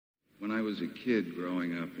I was a kid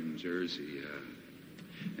growing up in Jersey,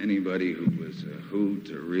 anybody who was a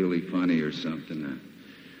hoot or really funny or something,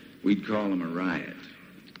 we'd call him a riot.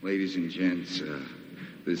 Ladies and gents,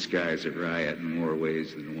 this guy's a riot in more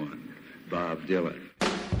ways than one. Bob Dylan.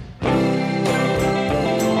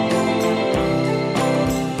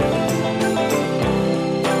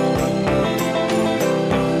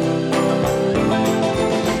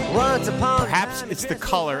 Perhaps it's the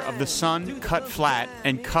color of the sun cut flat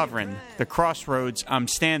and covering the crossroads I'm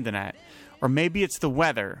standing at. Or maybe it's the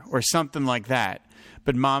weather or something like that.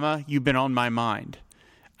 But Mama, you've been on my mind.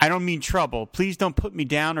 I don't mean trouble. Please don't put me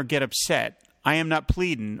down or get upset. I am not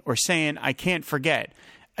pleading or saying I can't forget.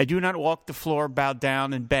 I do not walk the floor bowed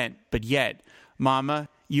down and bent. But yet, Mama,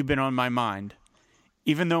 you've been on my mind.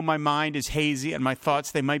 Even though my mind is hazy and my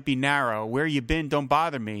thoughts, they might be narrow, where you been don't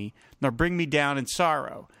bother me, nor bring me down in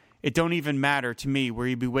sorrow. It don't even matter to me where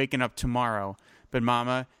you be waking up tomorrow. But,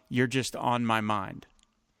 Mama, you're just on my mind.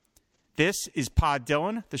 This is Pod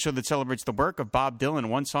Dylan, the show that celebrates the work of Bob Dylan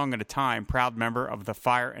one song at a time, proud member of the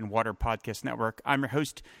Fire and Water Podcast Network. I'm your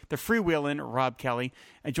host, the freewheeling Rob Kelly,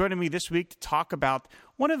 and joining me this week to talk about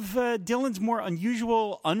one of Dylan's more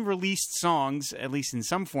unusual, unreleased songs, at least in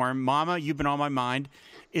some form, Mama, You've Been on My Mind,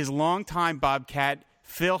 is longtime Bobcat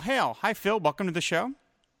Phil Hale. Hi, Phil. Welcome to the show.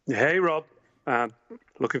 Hey, Rob.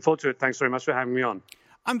 Looking forward to it. Thanks very much for having me on.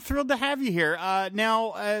 I'm thrilled to have you here.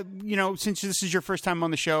 Now, since this is your first time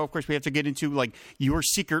on the show, of course, we have to get into like your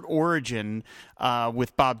secret origin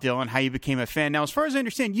with Bob Dylan, how you became a fan. Now, as far as I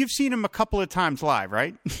understand, you've seen him a couple of times live,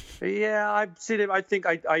 right? Yeah, I've seen him. I think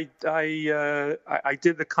I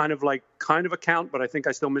did the kind of a count, but I think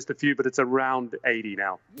I still missed a few. But it's around 80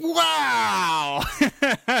 now. Wow!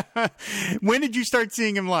 When did you start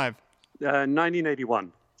seeing him live?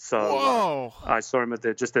 1981. So I saw him at the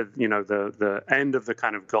end of the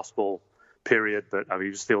kind of gospel period, but I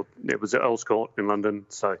mean, it was at Earl's Court in London,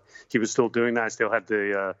 so he was still doing that. I still had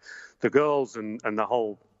the girls and that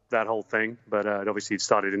whole thing, but obviously he'd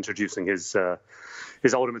started introducing his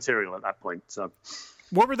older material at that point. So,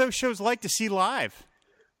 what were those shows like to see live?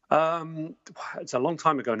 It's a long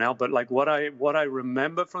time ago now, but like what I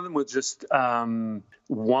remember from them was just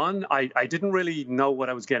one, I didn't really know what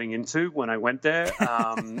I was getting into when I went there,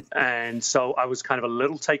 and so I was kind of a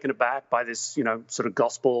little taken aback by this, sort of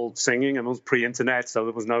gospel singing, and it was pre-internet, so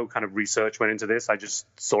there was no kind of research went into this. I just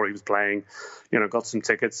saw he was playing, got some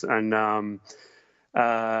tickets, and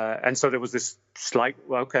so there was this slight,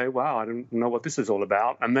 okay, wow, I don't know what this is all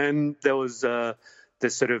about, and then there was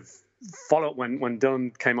this sort of follow when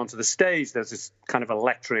Dylan came onto the stage. There's this kind of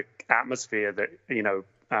electric atmosphere that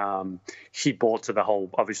he brought to the whole,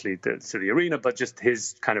 obviously to the arena, but just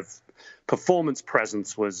his kind of performance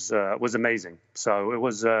presence was amazing. So it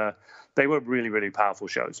was they were really, really powerful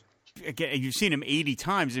shows. Again, you've seen him 80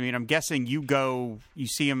 times. I mean, I'm guessing you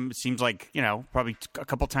see him. It seems like probably a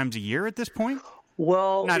couple times a year at this point.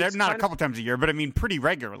 Well, not a couple times a year, but I mean pretty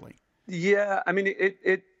regularly. Yeah, I mean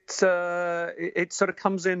it sort of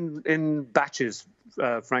comes in batches,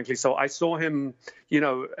 frankly. So I saw him,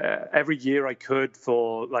 every year I could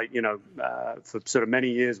for for sort of many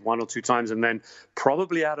years, one or two times. And then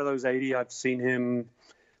probably out of those 80, I've seen him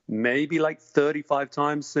maybe like 35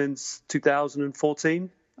 times since 2014.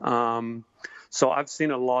 So I've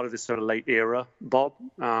seen a lot of this sort of late era Bob.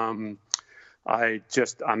 I'm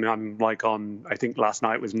like on, I think last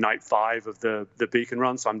night was night 5 of the Beacon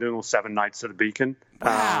run. So I'm doing all 7 nights of the Beacon.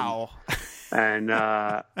 Wow. And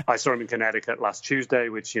I saw him in Connecticut last Tuesday,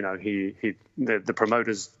 which, the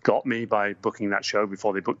promoters got me by booking that show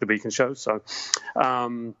before they booked the Beacon show. So,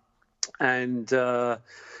 so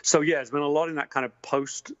yeah, there's been a lot in that kind of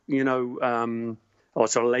post, or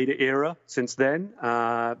sort of later era since then.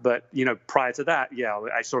 But, prior to that, yeah,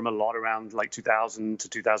 I saw him a lot around like 2000 to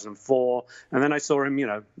 2004. And then I saw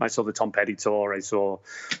him, I saw the Tom Petty tour. I saw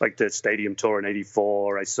like the stadium tour in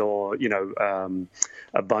 84. I saw,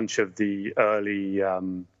 a bunch of the early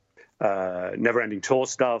Never Ending Tour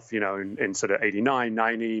stuff, in sort of 89,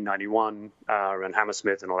 90, 91, and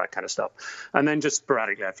Hammersmith and all that kind of stuff. And then just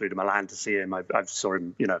sporadically I flew to Milan to see him. I saw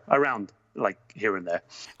him, around like here and there.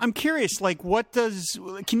 I'm curious, like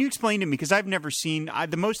can you explain to me, because I've never seen,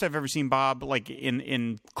 the most I've ever seen Bob like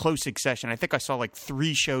in close succession, I think I saw like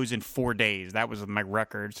 3 shows in 4 days. That was my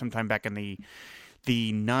record sometime back in the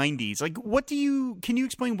 90s. Like, can you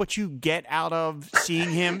explain what you get out of seeing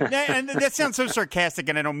him? And that sounds so sarcastic,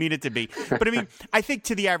 and I don't mean it to be. But I mean, I think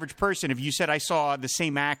to the average person, if you said I saw the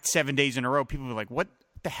same act 7 days in a row, people would be like, what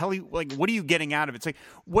the hell? What are you getting out of it? It's like,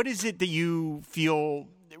 what is it that you feel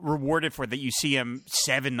rewarded for that you see him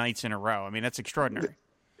 7 nights in a row? I mean, that's extraordinary.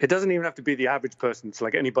 It doesn't even have to be the average person. It's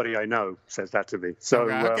like anybody I know says that to me. So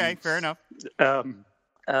okay, fair enough. So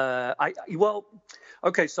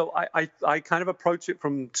I kind of approach it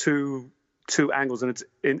from two angles, and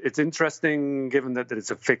it's interesting given that it's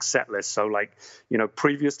a fixed set list. So like,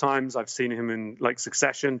 previous times I've seen him in like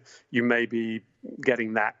Succession, you may be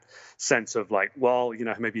getting that sense of like, well,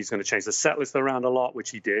 maybe he's going to change the set list around a lot, which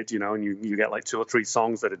he did, and you get like 2 or 3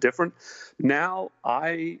 songs that are different. Now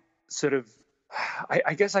I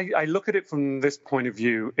guess I look at it from this point of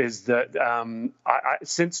view is that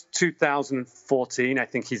since 2014, I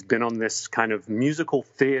think he's been on this kind of musical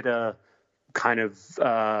theater kind of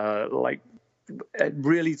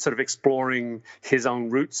really sort of exploring his own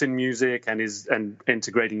roots in music and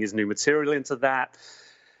integrating his new material into that.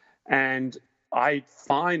 And I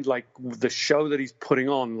find like the show that he's putting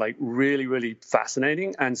on like really, really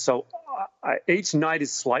fascinating. And so each night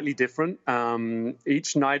is slightly different.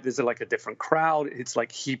 Each night there's like a different crowd. It's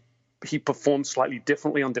like he performs slightly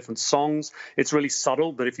differently on different songs. It's really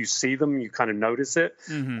subtle, but if you see them, you kind of notice it.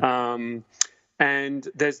 Mm-hmm. And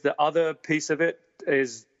there's the other piece of it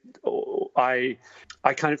is I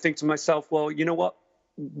kind of think to myself, well, you know what?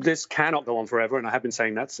 This cannot go on forever, and I have been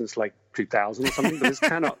saying that since like 2000 or something. But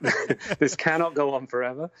this cannot go on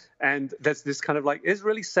forever. And there's this kind of like, it's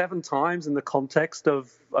really 7 times in the context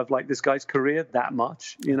of like this guy's career that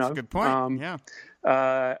much. That's a good point.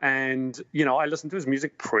 And I listen to his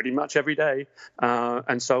music pretty much every day,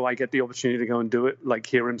 and so I get the opportunity to go and do it, like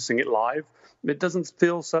hear him sing it live. It doesn't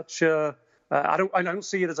feel such a I don't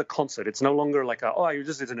see it as a concert. It's no longer like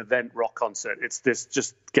it's an event rock concert. It's this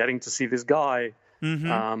just getting to see this guy.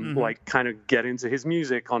 Like kind of get into his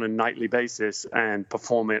music on a nightly basis and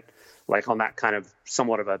perform it like on that kind of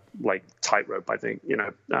somewhat of a like tightrope, I think,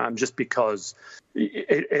 just because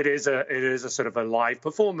it is a sort of a live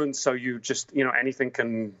performance. So you just, anything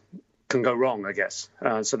can go wrong, I guess.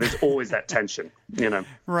 So there's always that tension,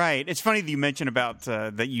 Right. It's funny that you mentioned about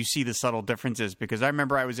that you see the subtle differences, because I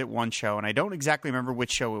remember I was at one show, and I don't exactly remember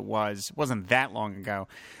which show it was. It wasn't that long ago.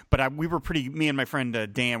 But me and my friend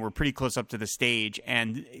Dan were pretty close up to the stage,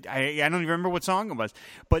 and I don't even remember what song it was.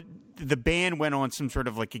 But the band went on some sort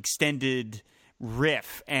of like extended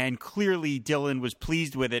riff, and clearly Dylan was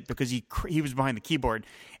pleased with it because he was behind the keyboard,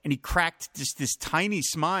 and he cracked just this tiny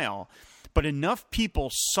smile. But enough people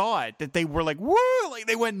saw it that they were like, woo, like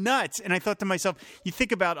they went nuts. And I thought to myself, you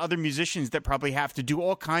think about other musicians that probably have to do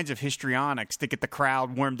all kinds of histrionics to get the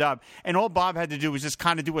crowd warmed up. And all Bob had to do was just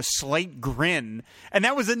kind of do a slight grin. And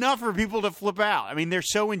that was enough for people to flip out. I mean, they're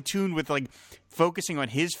so in tune with like focusing on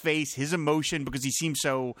his face, his emotion, because he seems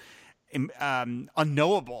so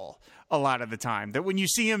unknowable a lot of the time, that when you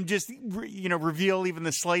see him just, reveal even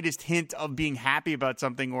the slightest hint of being happy about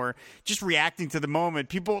something or just reacting to the moment,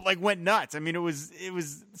 people like went nuts. I mean, it was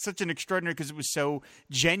such an extraordinary, because it was so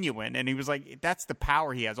genuine. And he was like, that's the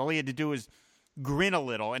power he has. All he had to do was grin a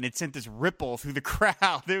little, and it sent this ripple through the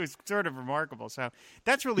crowd. It was sort of remarkable. So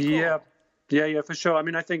that's really cool. Yeah, for sure. I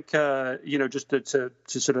mean, I think, just to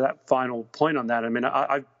sort of that final point on that, I mean,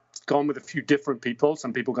 I've gone with a few different people.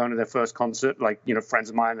 Some people going to their first concert, like, friends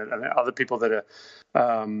of mine, and other people that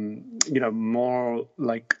are, more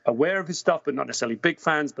like aware of his stuff, but not necessarily big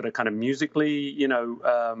fans, but are kind of musically,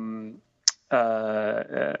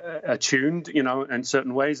 attuned, in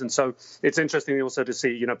certain ways. And so it's interesting also to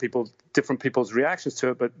see, different people's reactions to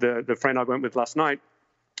it. But the friend I went with last night,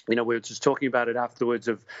 we were just talking about it afterwards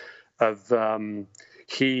of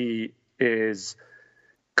he is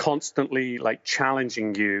constantly like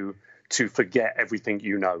challenging you to forget everything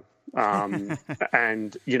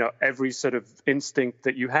and every sort of instinct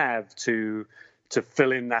that you have to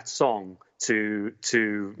fill in that song, to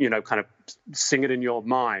kind of sing it in your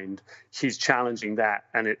mind. He's challenging that,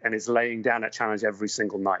 and is laying down that challenge every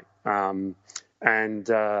single night. And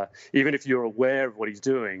even if you're aware of what he's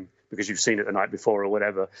doing because you've seen it the night before or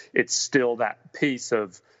whatever, it's still that piece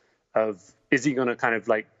of is he going to kind of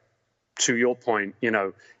like, to your point,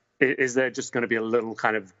 is there just going to be a little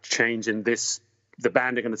kind of change in this? The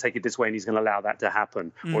band are going to take it this way, and he's going to allow that to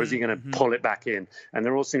happen, or is he going to pull it back in? And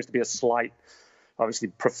there all seems to be a slight, obviously,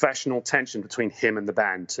 professional tension between him and the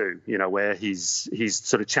band too. Where he's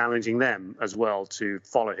sort of challenging them as well to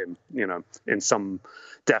follow him. In some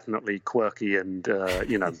definitely quirky and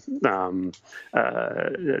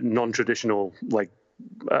non-traditional like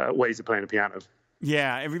ways of playing the piano.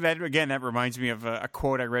 Yeah, that reminds me of a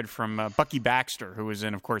quote I read from Bucky Baxter, who was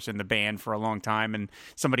of course in the band for a long time, and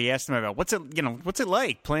somebody asked him about what's it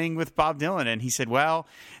like playing with Bob Dylan, and he said, well,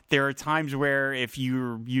 there are times where if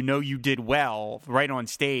you did well right on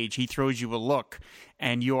stage, he throws you a look,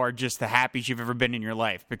 and you are just the happiest you've ever been in your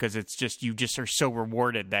life because it's just you just are so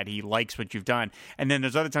rewarded that he likes what you've done. And then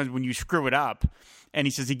there's other times when you screw it up and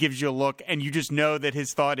he says he gives you a look and you just know that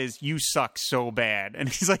his thought is you suck so bad. And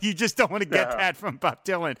he's like, you just don't want to get that from Bob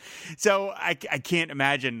Dylan. So I can't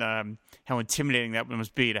imagine how intimidating that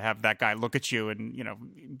must be to have that guy look at you and, you know,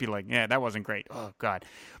 be like, yeah, that wasn't great. Oh, God.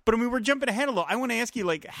 But I mean, we're jumping ahead a little. I want to ask you,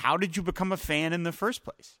 like, how did you become a fan in the first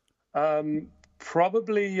place?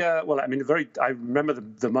 Probably, I I remember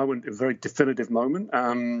the moment, a very definitive moment,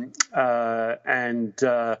 and a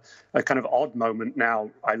kind of odd moment. Now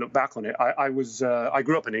I look back on it. I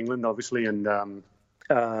grew up in England, obviously, and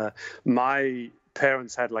my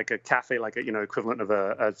parents had like a cafe, like a, you know, equivalent of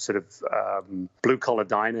a sort of blue collar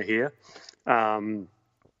diner here, and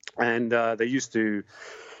they used to,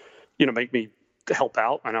 you know, make me help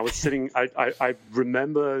out, and I was sitting. I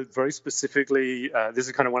remember very specifically. This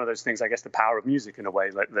is kind of one of those things, I guess, the power of music in a way,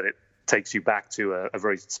 that it takes you back to a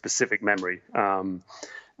very specific memory. I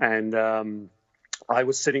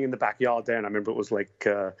was sitting in the backyard there, and I remember it was like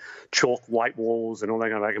chalk white walls and all that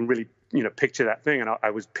kind of. I can really, you know, picture that thing. And I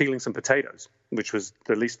was peeling some potatoes, which was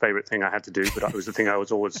the least favorite thing I had to do, but it was the thing I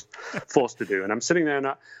was always forced to do. And I'm sitting there, and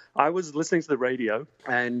I was listening to the radio,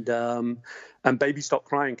 and "Baby Stop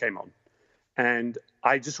Crying" came on. And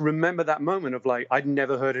I just remember that moment of like, I'd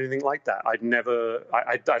never heard anything like that. I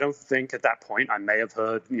don't think at that point I may have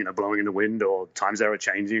heard, you know, "Blowing in the Wind" or "Times They Are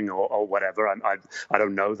Changing" or whatever. I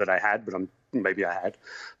don't know that I had, but maybe I had.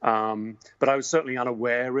 But I was certainly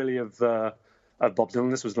unaware really of Bob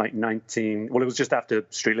Dylan. This was like it was just after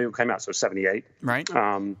Street Legal came out, so 78. Right.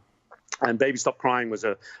 And "Baby Stop Crying" was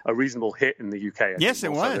a reasonable hit in the UK. Yes,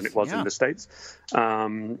 it was. Than it was in the States.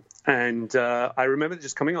 I remember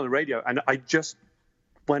just coming on the radio, and I just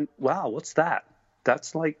went, wow, what's that?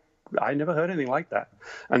 That's like, I never heard anything like that.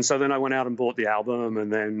 And so then I went out and bought the album,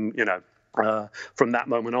 and then, you know, from that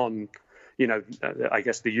moment on, you know, I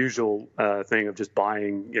guess the usual thing of just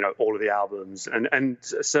buying, you know, all of the albums. And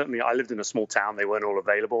certainly I lived in a small town. They weren't all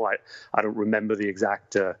available. I don't remember the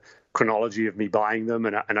exact chronology of me buying them,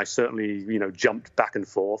 and I certainly, you know, jumped back and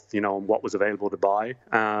forth, you know, on what was available to buy,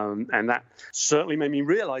 and that certainly made me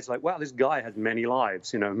realize, like, wow, this guy had many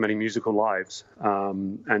lives, you know, many musical lives,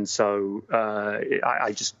 and so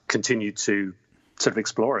I just continued to sort of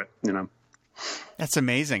explore it, you know. That's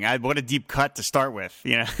amazing. What a deep cut to start with.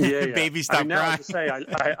 You know, yeah. "Baby Stop Crying." Now, to say,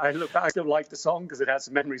 I look back, I still like the song because it has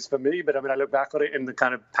some memories for me. But I mean, I look back on it in the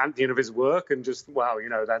kind of pantheon of his work, and just, wow, you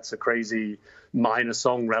know, that's a crazy minor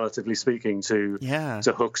song, relatively speaking, to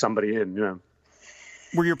hook somebody in. You know.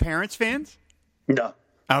 Were your parents fans? No.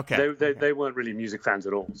 Okay. They weren't really music fans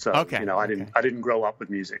at all. So, you know, I didn't grow up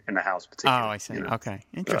with music in the house particularly. Oh, I see. You know? Okay.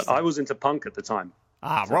 Interesting. I was into punk at the time.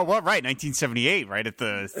 Well, right, 1978, right at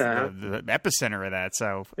the epicenter of that.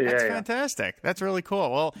 So that's fantastic. That's really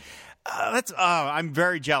cool. Well, I'm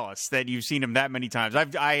very jealous that you've seen him that many times.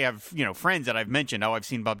 I have, you know, friends that I've mentioned. Oh, I've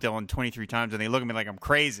seen Bob Dylan 23 times, and they look at me like I'm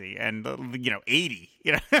crazy. And 80.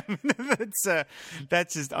 You know,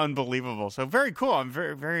 that's just unbelievable. So very cool. I'm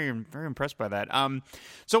very, very, very impressed by that.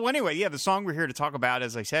 So anyway, the song we're here to talk about,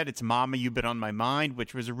 as I said, it's "Mama, You've Been on My Mind,"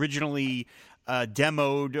 which was originally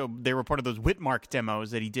demoed. They were part of those Whitmark demos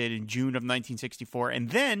that he did in June of 1964, and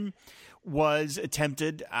then was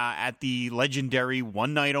attempted at the legendary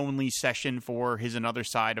One Night Only session for his Another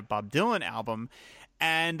Side of Bob Dylan album,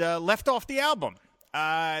 and left off the album.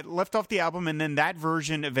 And then that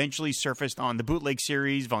version eventually surfaced on the Bootleg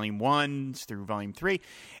series, Volume 1 through Volume 3.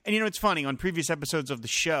 And, you know, it's funny, on previous episodes of the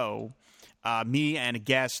show, me and a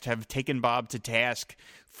guest have taken Bob to task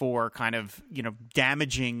for kind of, you know,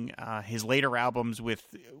 damaging his later albums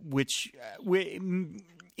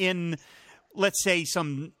in, let's say,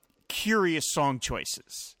 some curious song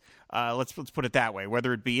choices. Let's put it that way.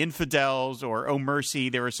 Whether it be "Infidels" or "Oh Mercy,"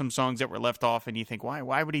 there were some songs that were left off, and you think,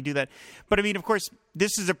 why would he do that? But I mean, of course,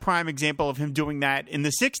 this is a prime example of him doing that in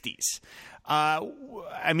the 60s.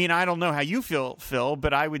 I mean, I don't know how you feel, Phil,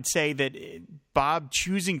 but I would say that Bob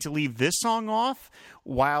choosing to leave this song off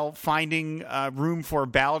while finding room for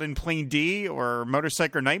 "Ballad in Plain D" or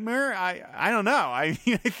 "Motorcycle Nightmare," I don't know. I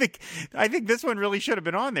mean, I think this one really should have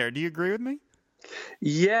been on there. Do you agree with me?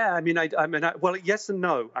 Yeah, I mean, well, yes and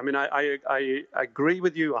no. I mean, I agree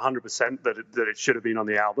with you 100% that it should have been on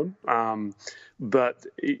the album. But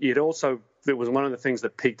it was one of the things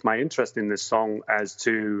that piqued my interest in this song, as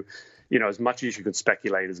to, you know, as much as you can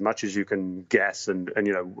speculate, as much as you can guess, and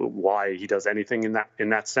you know, why he does anything in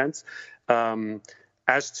that sense.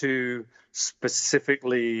 As to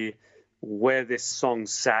specifically where this song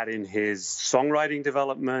sat in his songwriting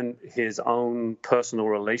development, his own personal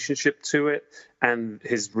relationship to it, and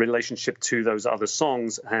his relationship to those other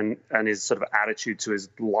songs, and his sort of attitude to his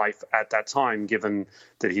life at that time, given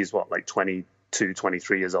that he's, 22,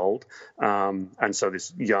 23 years old. And so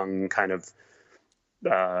this young kind of,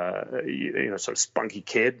 sort of spunky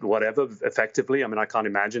kid, whatever, effectively. I mean, I can't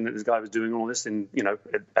imagine that this guy was doing all this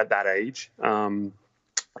at that age. And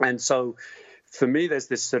so for me, there's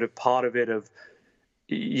this sort of part of it of,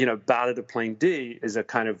 Ballad of Plain D is a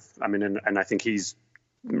kind of, and I think he's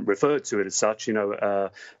referred to it as such,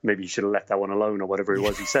 maybe you should have left that one alone or whatever it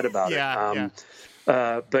was he said about it.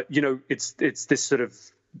 But, it's this sort of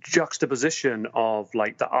juxtaposition of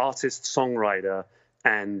like the artist songwriter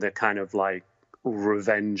and the kind of like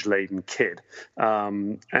revenge-laden kid.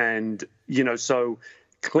 So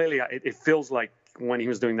clearly it feels like when he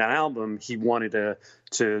was doing that album, he wanted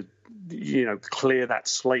to clear that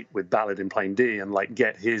slate with Ballad in Plain D and like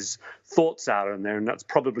get his thoughts out in there. And that's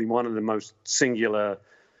probably one of the most singular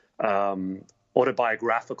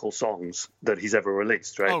autobiographical songs that he's ever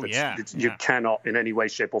released, right? Oh, yeah. You cannot in any way,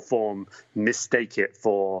 shape, or form mistake it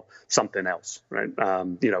for something else, right?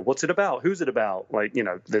 What's it about? Who's it about? Like,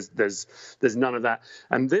 there's none of that.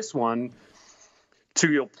 And this one, to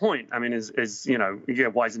your point, I mean, is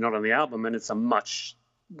why is it not on the album? And it's a much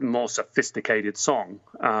more sophisticated song.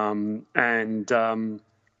 And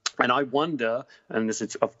I wonder, and this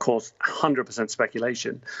is, of course, 100%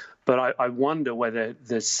 speculation, but I wonder whether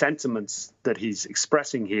the sentiments that he's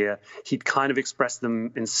expressing here, he'd kind of expressed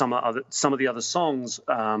them in some of the other songs,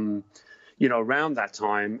 around that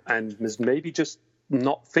time, and was maybe just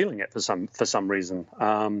not feeling it for some reason.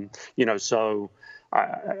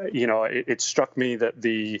 It struck me that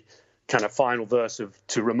the kind of final verse of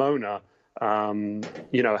To Ramona,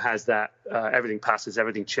 has that everything passes,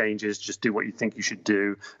 everything changes, just do what you think you should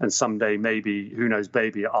do, and someday maybe, who knows,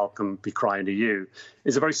 baby, I'll come be crying to you,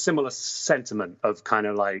 is a very similar sentiment of kind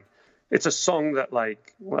of like, it's a song that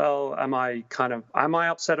like, well, am I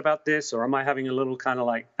upset about this, or am I having a little kind of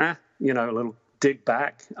like, a little dig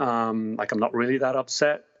back, like I'm not really that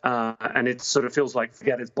upset, and it sort of feels like,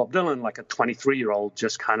 forget it's Bob Dylan, like a 23-year-old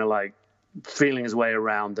just kind of like feeling his way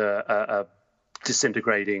around a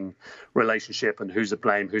disintegrating relationship and who's to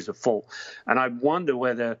blame, who's at fault. And I wonder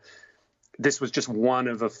whether this was just one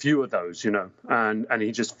of a few of those, and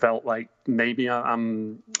he just felt like maybe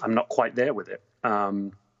I'm not quite there with it,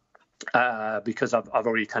 because I've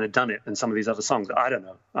already kind of done it in some of these other songs. I don't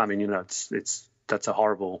know. I mean, that's a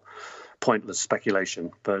horrible, pointless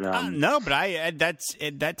speculation, but no, but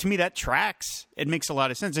that to me that tracks. It makes a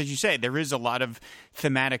lot of sense, as you say. There is a lot of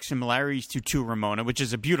thematic similarities to Ramona, which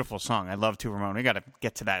is a beautiful song. I love To Ramona. We got to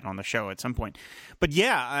get to that on the show at some point. But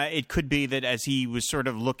yeah, it could be that as he was sort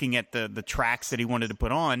of looking at the tracks that he wanted to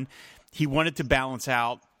put on, he wanted to balance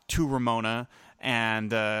out To Ramona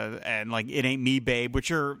and like It Ain't Me, Babe, which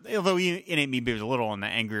are, although It Ain't Me, Babe is a little on the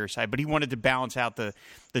angrier side, but he wanted to balance out the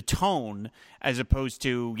tone as opposed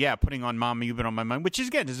to, putting on Mama, You've Been on My Mind, which is,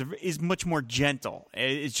 again, is much more gentle.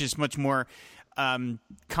 It's just much more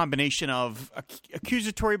combination of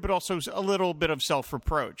accusatory, but also a little bit of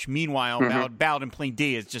self-reproach. Meanwhile, Ballad in Plain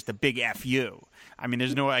D is just a big F you. I mean,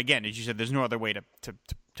 there's no, again, as you said, there's no other way to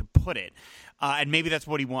put it. And maybe that's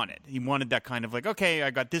what he wanted. He wanted that kind of like, okay,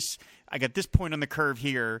 I got this point on the curve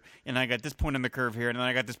here, and I got this point on the curve here, and then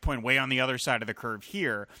I got this point way on the other side of the curve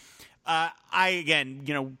here.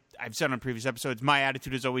 I've said on previous episodes, my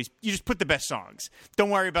attitude is always, you just put the best songs.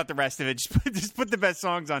 Don't worry about the rest of it. Just put the best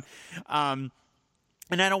songs on.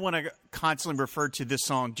 And I don't want to constantly refer to this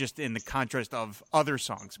song just in the contrast of other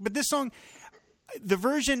songs. But this song, the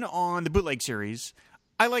version on the bootleg series,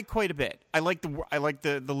 I like quite a bit. I like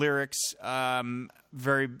the lyrics a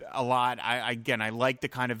lot. I like the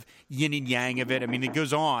kind of yin and yang of it. I mean, it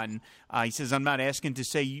goes on. He says, "I'm not asking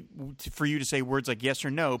for you to say words like yes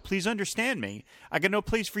or no. Please understand me. I got no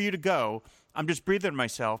place for you to go. I'm just breathing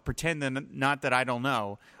myself, pretending not that I don't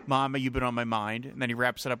know. Mama, you've been on my mind." And then he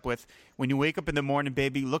wraps it up with, "When you wake up in the morning,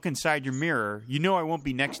 baby, look inside your mirror. You know I won't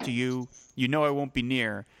be next to you. You know I won't be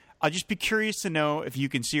near. I'll just be curious to know if you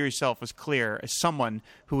can see yourself as clear as someone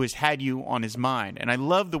who has had you on his mind." And I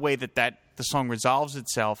love the way that the song resolves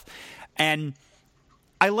itself. And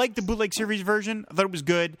I like the bootleg series version. I thought it was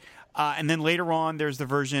good. And then later on, there's the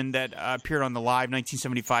version that appeared on the live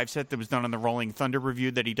 1975 set that was done on the Rolling Thunder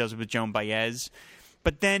review that he does with Joan Baez.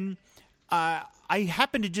 But then I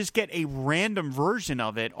happened to just get a random version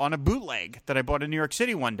of it on a bootleg that I bought in New York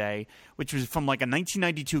City one day, which was from like a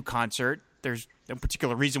 1992 concert. There's no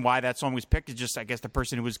particular reason why that song was picked. It's just, I guess, the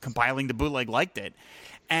person who was compiling the bootleg liked it.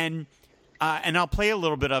 And and I'll play a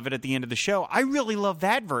little bit of it at the end of the show. I really love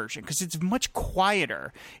that version because it's much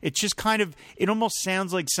quieter. It's just kind of, it almost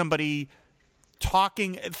sounds like somebody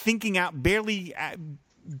talking, thinking out, barely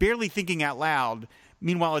thinking out loud.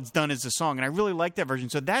 Meanwhile, it's done as a song, and I really like that version.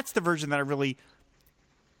 So that's the version that it really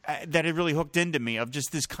hooked into me, of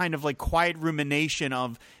just this kind of like quiet rumination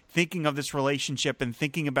of thinking of this relationship and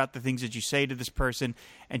thinking about the things that you say to this person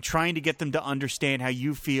and trying to get them to understand how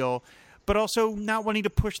you feel, but also not wanting to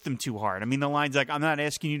push them too hard. I mean, the line's like, I'm not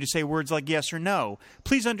asking you to say words like yes or no.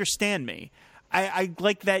 Please understand me. I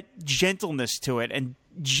like that gentleness to it, and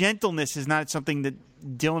gentleness is not something that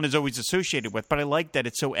Dylan is always associated with, but I like that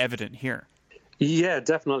it's so evident here. Yeah,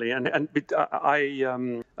 definitely, and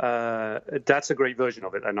that's a great version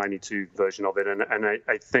of it, a 92 version of it, and I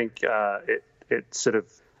think it sort of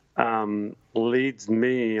leads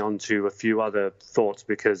me onto a few other thoughts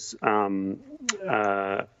because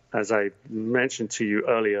as I mentioned to you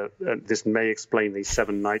earlier, this may explain the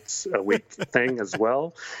 7 nights a week thing as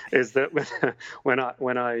well. Is that when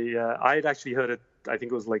I had actually heard it, I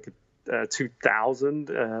think it was like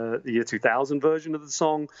the year 2000 version of the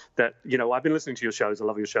song that, I've been listening to your shows. I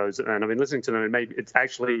love your shows, and I've been listening to them, and it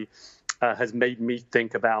actually has made me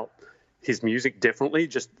think about his music differently.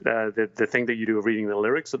 Just the thing that you do of reading the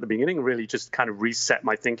lyrics at the beginning really just kind of reset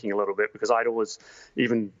my thinking a little bit, because I'd always,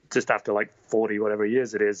 even just after like 40 whatever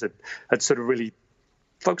years it is, had sort of really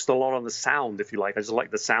focused a lot on the sound, if you like. I just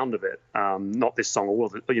like the sound of it, not this song, all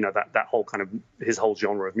of it, that whole kind of his whole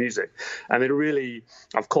genre of music. And it really,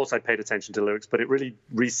 of course, I paid attention to lyrics, but it really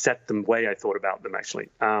reset the way I thought about them, actually.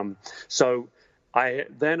 So I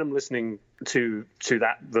then am listening to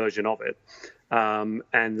that version of it, and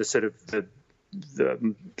the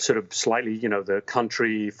sort of slightly, the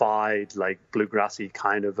country-fied, like bluegrassy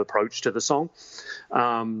kind of approach to the song,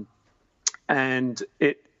 and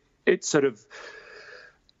it sort of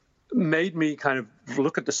made me kind of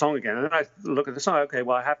look at the song again. And then I look at the song, okay,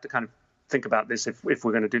 well, I have to kind of think about this if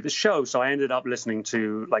we're going to do this show. So I ended up listening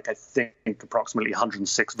to, like, I think approximately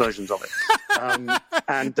 106 versions of it.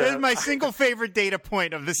 And that's my single favorite data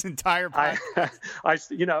point of this entire podcast. I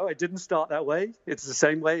didn't start that way. It's the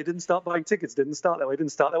same way. It didn't start buying tickets. Didn't start that way.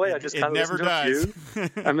 Didn't start that way. I just kind of listened to a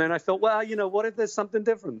few. And then I thought, well, what if there's something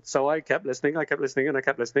different? So I kept listening. And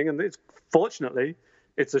fortunately,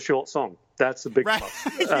 it's a short song. That's a big plus.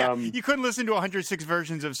 Yeah. You couldn't listen to 106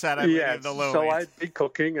 versions of Sad Eye Radio, the low. So I'd be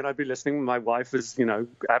cooking and I'd be listening. My wife is,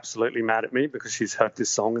 absolutely mad at me because she's heard this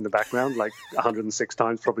song in the background like 106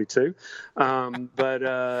 times, probably too.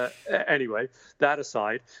 But anyway, that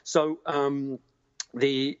aside. So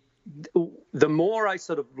the more I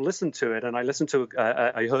sort of listened to it, and I listened to,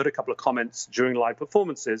 I heard a couple of comments during live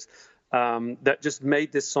performances that just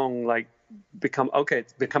made this song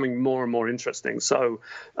it's becoming more and more interesting. So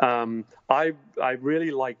I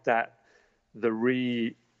really like that the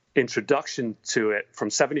reintroduction to it from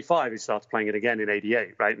 75, he starts playing it again in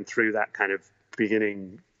 88, right? And through that kind of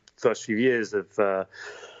beginning first few years of the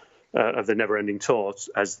Never Ending Tour,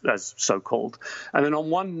 as so called. And then on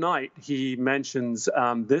one night he mentions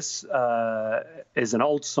this is an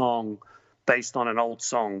old song based on an old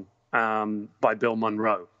song by Bill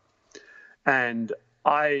Monroe. And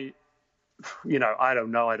I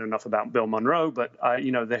don't know enough about Bill Monroe, but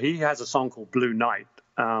that he has a song called Blue Night,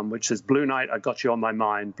 which is Blue Night, I got you on my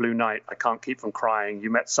mind. Blue Night, I can't keep from crying. You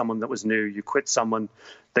met someone that was new. You quit someone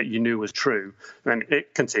that you knew was true. And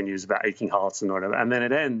it continues about aching hearts and whatever. And then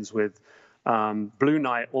it ends with Blue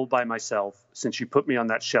Night, all by myself. Since you put me on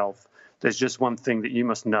that shelf, there's just one thing that you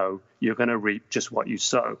must know. You're going to reap just what you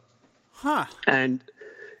sow. Huh. And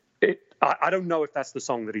I don't know if that's the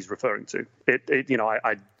song that he's referring to.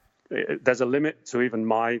 There's a limit to even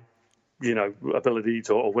my, ability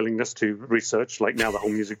to or willingness to research, like now the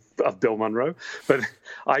whole music of Bill Monroe. But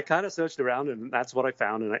I kind of searched around, and that's what I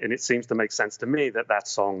found, and it seems to make sense to me that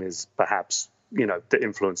song is perhaps, the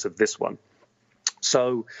influence of this one.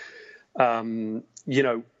 So, to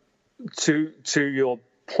your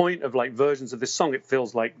point of like versions of this song, it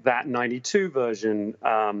feels like that 92 version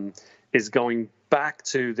is going back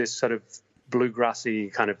to this sort of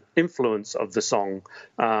bluegrassy kind of influence of the song,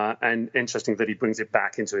 and interesting that he brings it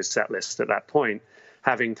back into his set list at that point,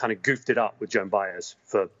 having kind of goofed it up with Joan Baez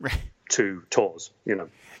for 2 tours,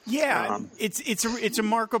 Yeah, it's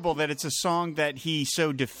remarkable that it's a song that he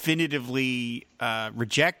so definitively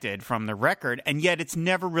rejected from the record, and yet it's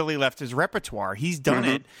never really left his repertoire. He's done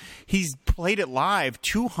it. He's played it live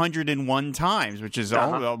 201 times, which is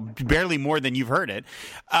barely more than you've heard it.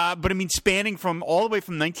 But I mean, spanning from all the way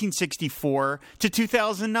from 1964 to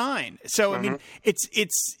 2009. So I mean, it's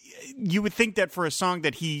you would think that for a song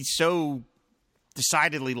that he so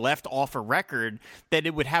decidedly left off a record, that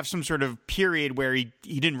it would have some sort of period where he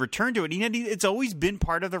didn't return to it. It's always been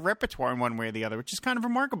part of the repertoire in one way or the other, which is kind of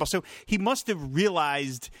remarkable. So he must have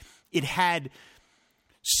realized it had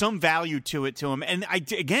some value to him. And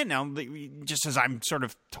again, now, just as I'm sort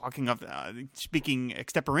of speaking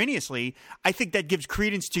extemporaneously, I think that gives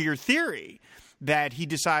credence to your theory that he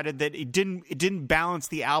decided that it didn't balance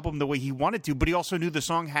the album the way he wanted to, but he also knew the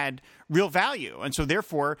song had real value. And so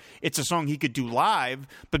therefore it's a song he could do live,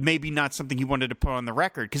 but maybe not something he wanted to put on the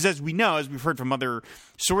record. Because as we know, as we've heard from other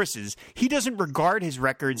sources, he doesn't regard his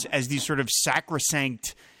records as these sort of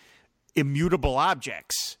sacrosanct, immutable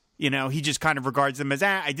objects. He just kind of regards them as,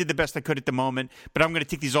 I did the best I could at the moment, but I'm going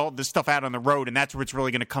to take all this stuff out on the road, and that's where it's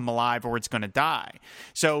really going to come alive or it's going to die.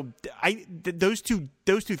 So those two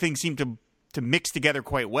things seem to mix together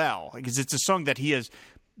quite well, because it's a song that he has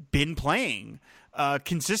been playing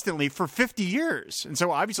consistently for 50 years. And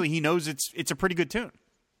so obviously he knows it's a pretty good tune.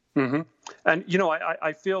 Mm-hmm. And,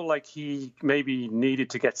 I feel like he maybe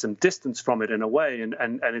needed to get some distance from it in a way.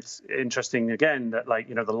 And it's interesting, again, that,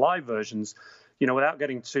 the live versions, without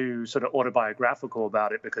getting too sort of autobiographical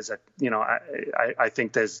about it, because, I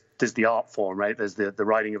think there's the art form, right? There's the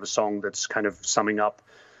writing of a song that's kind of summing up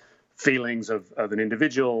feelings of an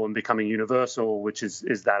individual and becoming universal, which is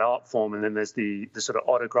that art form. And then there's the sort of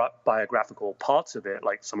autobiographical parts of it,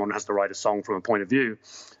 like someone has to write a song from a point of view,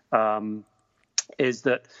 is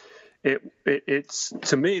that it's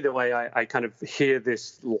to me, the way I kind of hear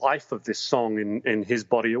this life of this song in his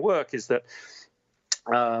body of work is that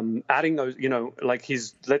adding those,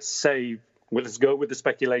 let's say, let's go with the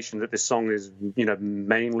speculation that this song is,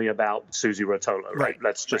 mainly about Susie Rotolo, right?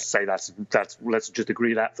 Let's just say that's let's just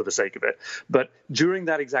agree that for the sake of it. But during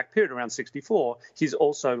that exact period, around 64, he's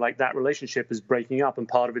also that relationship is breaking up, and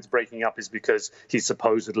part of its breaking up is because he's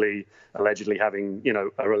allegedly having,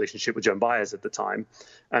 a relationship with Joan Baez at the time,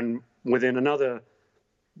 and within another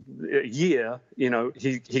year,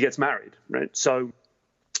 he gets married, right? So.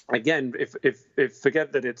 Again, if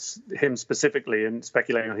forget that it's him specifically and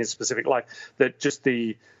speculating on his specific life, that just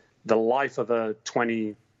the life of a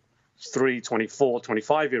 23, 24,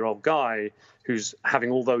 25-year-old guy who's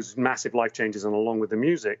having all those massive life changes, and along with the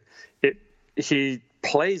music, he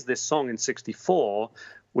plays this song in 64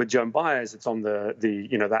 with Joan Baez. It's on the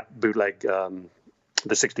that bootleg,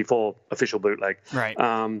 the 64 official bootleg, right?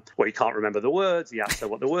 Where he can't remember the words. He asks her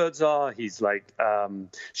what the words are. He's like,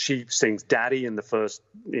 she sings "Daddy" in the first,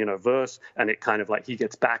 verse, and it kind of he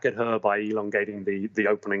gets back at her by elongating the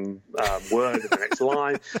opening word of the next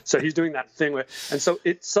line. So he's doing that thing and so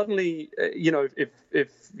it suddenly, if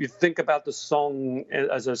you think about the song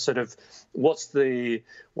as a sort of what's the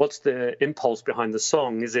impulse behind the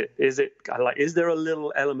song? Is there a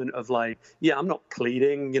little element of I'm not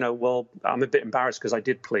pleading, well, I'm a bit embarrassed because I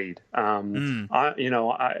did plead.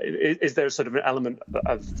 Is there sort of an element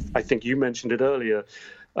of, I think you mentioned it earlier,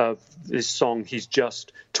 of this song, he's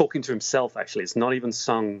just talking to himself, actually. It's not even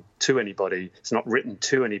sung to anybody. It's not written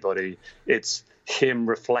to anybody. It's him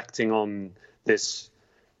reflecting on this,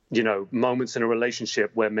 moments in a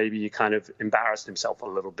relationship where maybe he kind of embarrassed himself a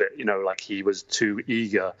little bit, like he was too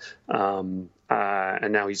eager. And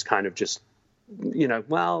now he's kind of just,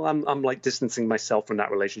 I'm distancing myself from that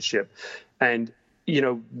relationship. And,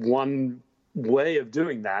 one way of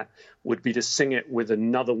doing that would be to sing it with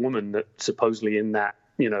another woman that supposedly in that,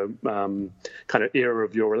 kind of era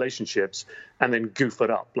of your relationships, and then goof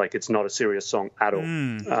it up like it's not a serious song at all.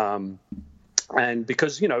 And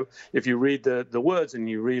because, if you read the words and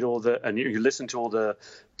you read and you listen to all the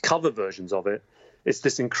cover versions of it, it's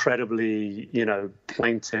this incredibly,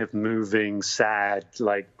 plaintive, moving, sad,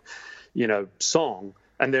 song.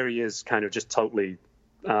 And there he is kind of just totally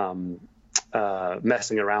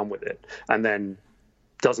messing around with it. And then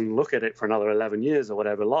doesn't look at it for another 11 years or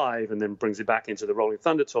whatever live, and then brings it back into the Rolling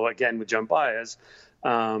Thunder tour again with Joan Baez,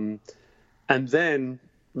 and then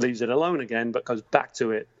leaves it alone again, but goes back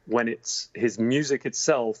to it when it's his music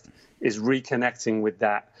itself is reconnecting with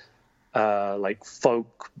that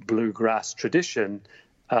folk bluegrass tradition,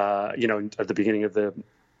 at the beginning of the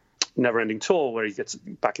Never-Ending Tour, where he gets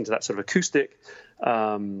back into that sort of acoustic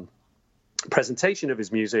presentation of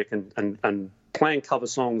his music and playing cover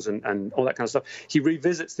songs and all that kind of stuff. He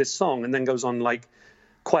revisits this song and then goes on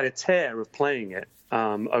quite a tear of playing it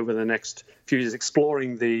over the next few years,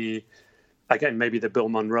 exploring maybe the Bill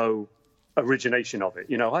Monroe origination of it.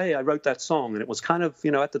 Hey, I wrote that song, and it was kind of,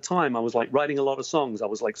 at the time I was writing a lot of songs. I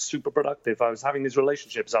was super productive. I was having these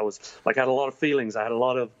relationships. I was I had a lot of feelings. I had a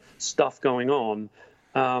lot of stuff going on.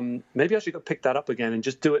 Maybe I should go pick that up again and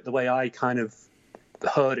just do it the way I kind of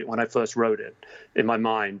heard it when I first wrote it in my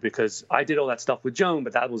mind, because I did all that stuff with Joan,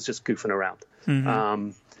 but that was just goofing around.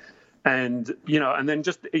 And and then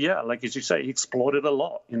just like as you say, he explored it a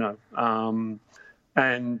lot,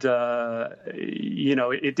 it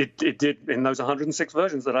did in those 106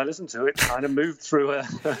 versions that I listened to. It kind of moved through a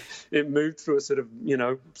sort of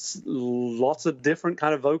lots of different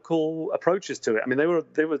kind of vocal approaches to it. I mean,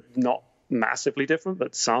 they were not massively different,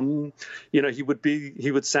 but some, he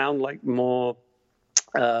would sound like more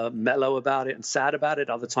mellow about it and sad about it.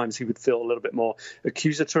 Other times he would feel a little bit more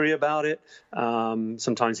accusatory about it.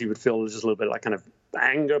 Sometimes he would feel just a little bit like kind of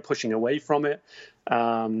anger, pushing away from it.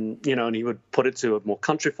 And he would put it to a more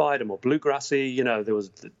countrified, a more bluegrassy,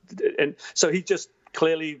 and so he just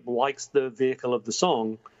clearly likes the vehicle of the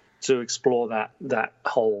song to explore that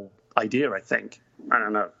whole idea, I think. I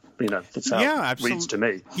don't know. That's how it reads to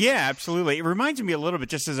me. Yeah, absolutely. It reminds me a little bit,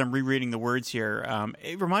 just as I'm rereading the words here,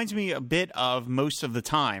 it reminds me a bit of Most of the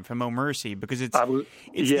Time from Oh Mercy, because it's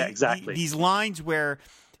exactly. These lines where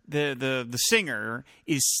the singer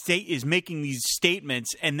is making these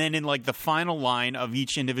statements, and then in like the final line of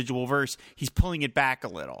each individual verse, he's pulling it back a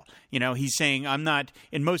little. He's saying, I'm not,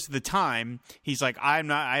 in Most of the Time, he's like, I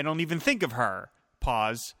don't even think of her.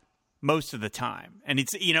 Pause. Most of the time. And it's,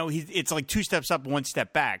 it's like 2 steps up, 1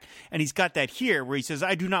 step back. And he's got that here where he says,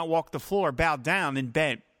 I do not walk the floor, bowed down and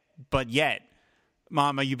bent, but yet,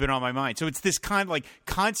 Mama, you've been on my mind. So it's this kind of like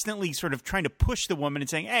constantly sort of trying to push the woman and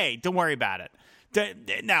saying, hey, don't worry about it.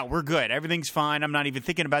 No, we're good. Everything's fine. I'm not even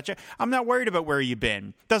thinking about you. I'm not worried about where you've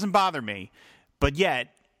been. Doesn't bother me. But yet,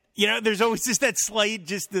 there's always just that slight,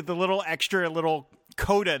 just the little extra little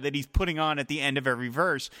coda that he's putting on at the end of every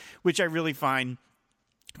verse, which I really find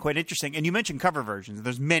quite interesting. And you mentioned cover versions.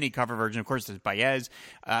 There's many cover versions. Of course, there's Baez.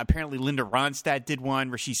 Apparently, Linda Ronstadt did one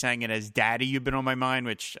where she sang it as Daddy, You've Been on My Mind,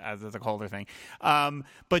 which that's a whole other thing.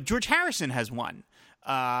 But George Harrison has one,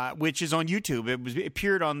 which is on YouTube. It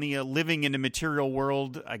appeared on the Living in the Material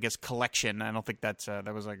World, I guess, collection. I don't think that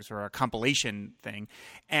was like sort of a compilation thing.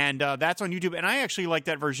 And that's on YouTube. And I actually like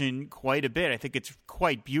that version quite a bit. I think it's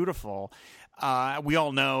quite beautiful. We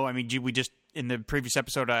all know, I mean, we just, in the previous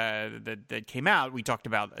episode that came out, we talked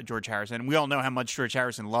about George Harrison. And we all know how much George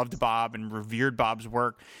Harrison loved Bob and revered Bob's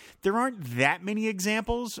work. There aren't that many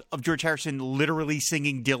examples of George Harrison literally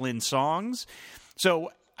singing Dylan songs.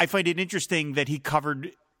 So I find it interesting that he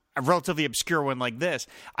covered a relatively obscure one like this.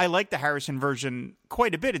 I like the Harrison version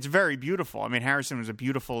quite a bit. It's very beautiful. I mean, Harrison was a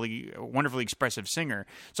wonderfully expressive singer.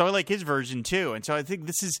 So I like his version too. And so I think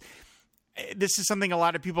this is something a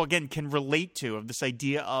lot of people, again, can relate to, of this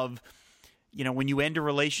idea of, when you end a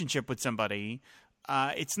relationship with somebody,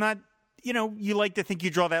 it's not, you like to think you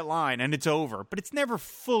draw that line and it's over, but it's never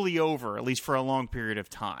fully over, at least for a long period of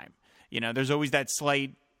time. There's always that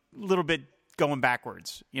slight little bit going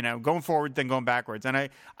backwards, going forward, then going backwards. And I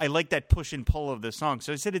like that push and pull of the song.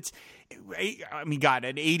 So I said at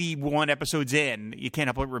 81 episodes in, you can't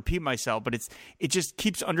help but repeat myself, but it just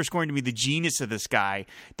keeps underscoring to me the genius of this guy,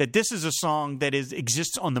 that this is a song that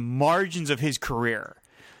exists on the margins of his career.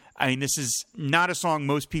 I mean, this is not a song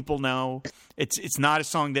most people know. It's not a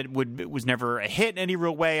song that was never a hit in any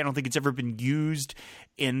real way. I don't think it's ever been used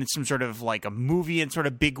in some sort of like a movie in sort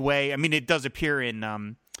of big way. I mean, it does appear in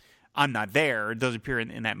I'm Not There. It does appear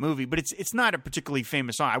in that movie, but it's not a particularly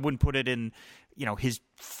famous song. I wouldn't put it in, his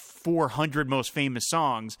 400 most famous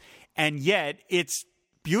songs, and yet it's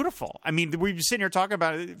beautiful. I mean, we've been sitting here talking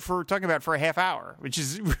about it for a half hour, which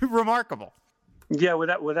is remarkable. Yeah,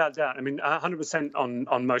 without doubt. I mean, 100%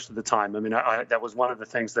 on most of the time. I mean, that was one of the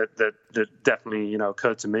things that definitely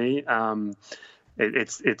occurred to me.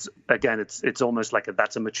 It's almost like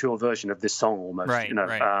that's a mature version of this song, almost. Right,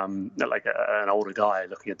 right. Like an older guy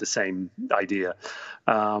looking at the same idea.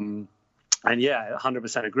 And yeah,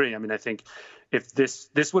 100% agree. I mean, I think if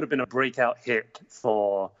this would have been a breakout hit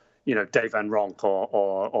for Dave Van Ronk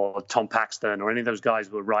or Tom Paxton or any of those guys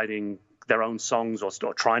who were writing their own songs or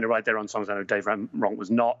trying to write their own songs. I know Dave Van Ronk was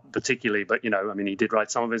not particularly, but I mean, he did write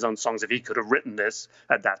some of his own songs. If he could have written this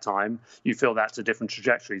at that time, you feel that's a different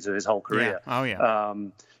trajectory to his whole career. Yeah. Oh yeah.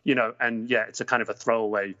 And yeah, it's a kind of a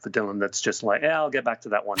throwaway for Dylan. That's just like, I'll get back to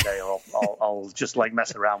that one day, or I'll just like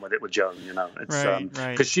mess around with it with Joan. It's right.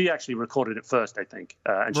 Because she actually recorded it first, I think,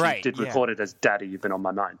 and she did record it as "Daddy, You've Been on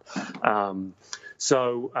My Mind."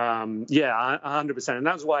 So, 100%. And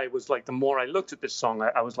that's why it was like, the more I looked at this song,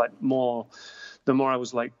 I was like the more I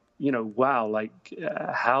was like, wow, like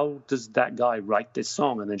how does that guy write this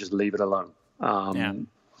song and then just leave it alone? Yeah.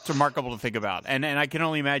 It's remarkable to think about. And I can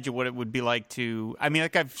only imagine what it would be like to, I mean,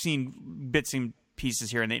 like I've seen bits and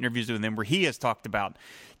pieces here in the interviews with him where he has talked about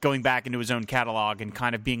going back into his own catalog and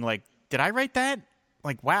kind of being like, did I write that?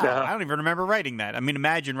 Like, wow, I don't even remember writing that. I mean,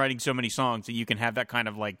 imagine writing so many songs that you can have that kind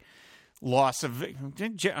of like loss of,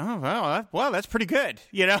 well, that's pretty good.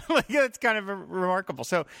 You know, like it's kind of remarkable.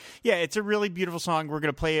 So yeah, it's a really beautiful song. We're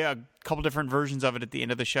going to play a couple different versions of it at the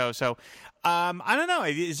end of the show. So I don't know.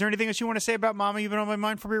 Is there anything else you want to say about Mama You've Been on My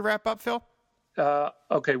Mind before we wrap up, Phil?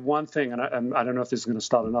 Okay, one thing, and I don't know if this is going to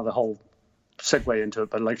start another whole segue into it,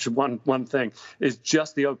 but like one thing is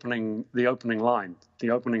just the opening line,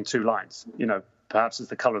 the opening two lines. You know, perhaps it's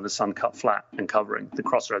the color of the sun cut flat and covering the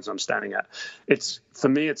crossroads I'm standing at. It's, for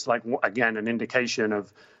me, it's like, again, an indication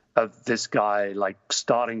of this guy like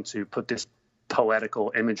starting to put this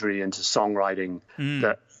poetical imagery into songwriting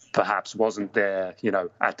that perhaps wasn't there, you know,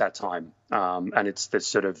 at that time. And it's this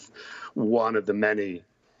sort of one of the many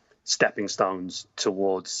stepping stones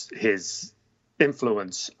towards his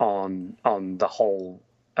influence on the whole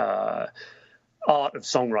art of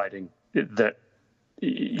songwriting that,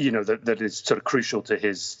 you know, that is sort of crucial to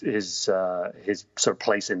his sort of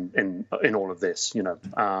place in all of this. You know,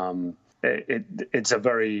 it's a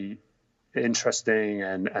very interesting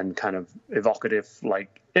and kind of evocative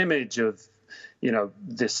like image of, you know,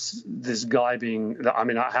 this guy being, I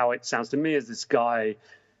mean, how it sounds to me is this guy,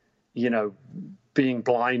 you know, being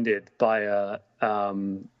blinded by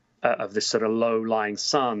of this sort of low-lying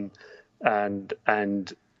sun and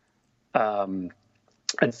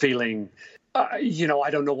feeling, you know, I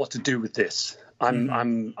don't know what to do with this.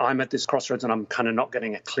 I'm at this crossroads and I'm kind of not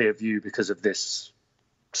getting a clear view because of this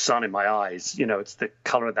sun in my eyes. You know, it's the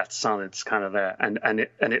color of that sun. It's kind of there, and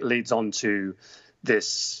it leads on to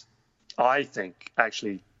this, I think,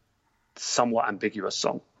 actually somewhat ambiguous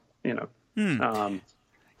song. You know.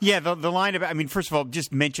 Yeah, the line about, I mean, first of all,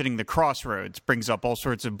 just mentioning the crossroads brings up all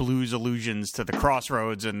sorts of blues allusions to the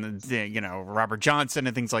crossroads and, you know, Robert Johnson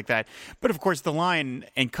and things like that. But, of course, the line,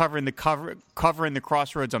 and covering the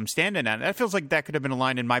crossroads I'm standing at, that feels like that could have been a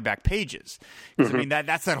line in My Back Pages. I mean,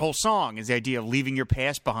 that's that whole song, is the idea of leaving your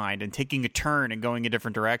past behind and taking a turn and going a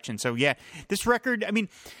different direction. So, yeah, this record, I mean,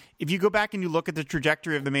 if you go back and you look at the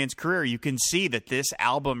trajectory of the man's career, you can see that this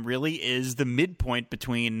album really is the midpoint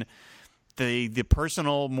between the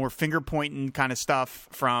personal, more finger-pointing kind of stuff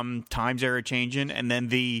from Times Era Changin', and then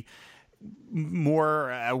the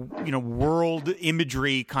more, you know, world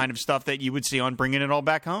imagery kind of stuff that you would see on Bringing It All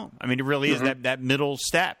Back Home. I mean, it really is that middle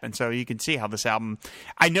step. And so you can see how this album,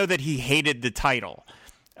 I know that he hated the title,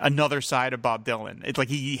 Another Side of Bob Dylan. It's like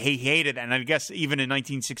he hated it. And I guess even in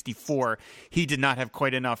 1964, he did not have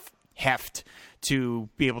quite enough heft to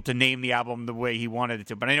be able to name the album the way he wanted it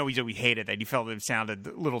to. But I know he hated that. He felt it sounded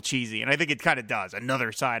a little cheesy. And I think it kind of does.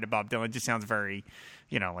 Another Side of Bob Dylan. It just sounds very,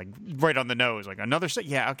 you know, like right on the nose. Like another side.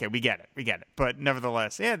 Yeah, okay, we get it. But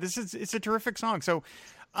nevertheless, yeah, it's a terrific song. So,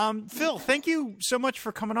 Phil, thank you so much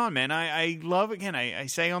for coming on, man. I love, again, I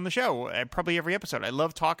say on the show, probably every episode, I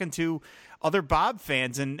love talking to other Bob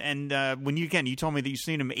fans. And when you told me that you've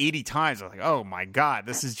seen him 80 times, I was like, oh my God,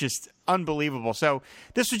 this is just unbelievable. So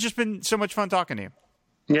this has just been so much fun talking to you.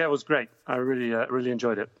 Yeah, it was great. I really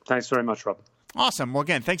enjoyed it. Thanks very much, Rob. Awesome. Well,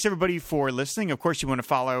 again, thanks everybody for listening. Of course, you want to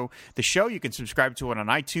follow the show. You can subscribe to it on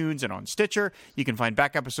iTunes and on Stitcher. You can find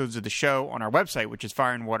back episodes of the show on our website, which is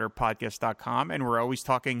fireandwaterpodcast.com. And we're always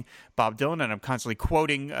talking Bob Dylan, and I'm constantly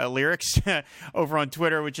quoting lyrics over on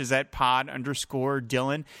Twitter, which is at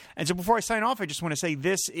pod_Dylan. And so before I sign off, I just want to say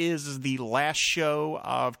this is the last show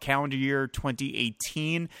of calendar year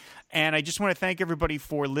 2018. And I just want to thank everybody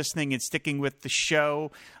for listening and sticking with the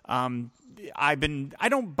show. I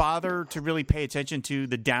don't bother to really pay attention to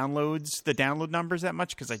the download numbers that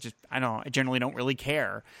much, because I generally don't really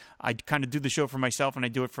care. I kind of do the show for myself, and I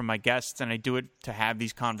do it for my guests, and I do it to have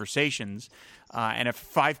these conversations. And if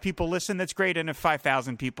 5 people listen, that's great. And if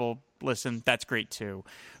 5,000 people listen, that's great too.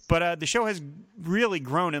 But the show has really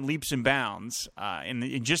grown in leaps and bounds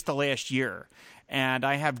in just the last year. And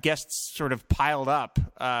I have guests sort of piled up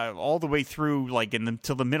all the way through, like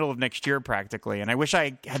till the middle of next year, practically. And I wish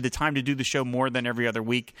I had the time to do the show more than every other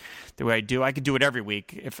week, the way I do. I could do it every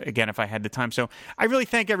week if I had the time. So I really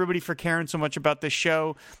thank everybody for caring so much about this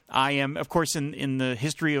show. I am, of course, in the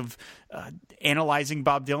history of analyzing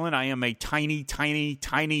Bob Dylan, I am a tiny, tiny,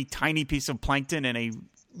 tiny, tiny piece of plankton in a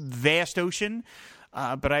vast ocean.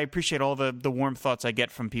 But I appreciate all the warm thoughts I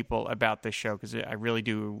get from people about this show, because I really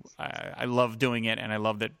do. I love doing it, and I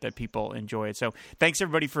love that people enjoy it. So thanks,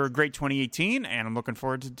 everybody, for a great 2018, and I'm looking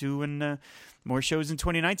forward to doing more shows in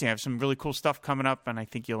 2019. I have some really cool stuff coming up, and I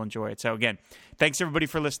think you'll enjoy it. So again, thanks, everybody,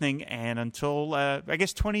 for listening, and until, I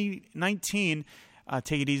guess, 2019,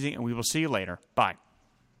 take it easy, and we will see you later. Bye.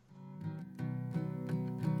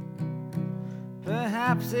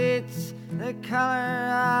 Perhaps it's the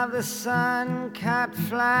color of the sun cut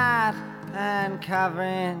flat and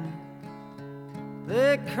covering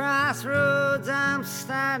the crossroads I'm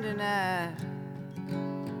standing at.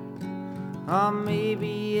 Or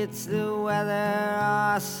maybe it's the weather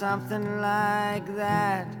or something like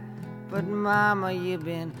that. But mama, you've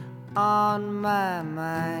been on my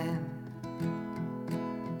mind.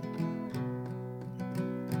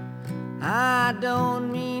 I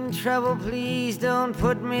don't mean trouble, please don't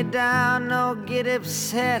put me down, no get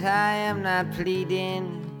upset, I am not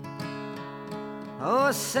pleading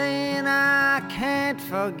or saying I can't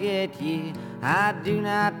forget you. I do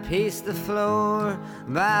not pace the floor,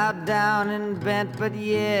 bowed down and bent, but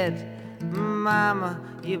yet, mama,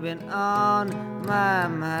 you've been on my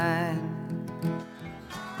mind.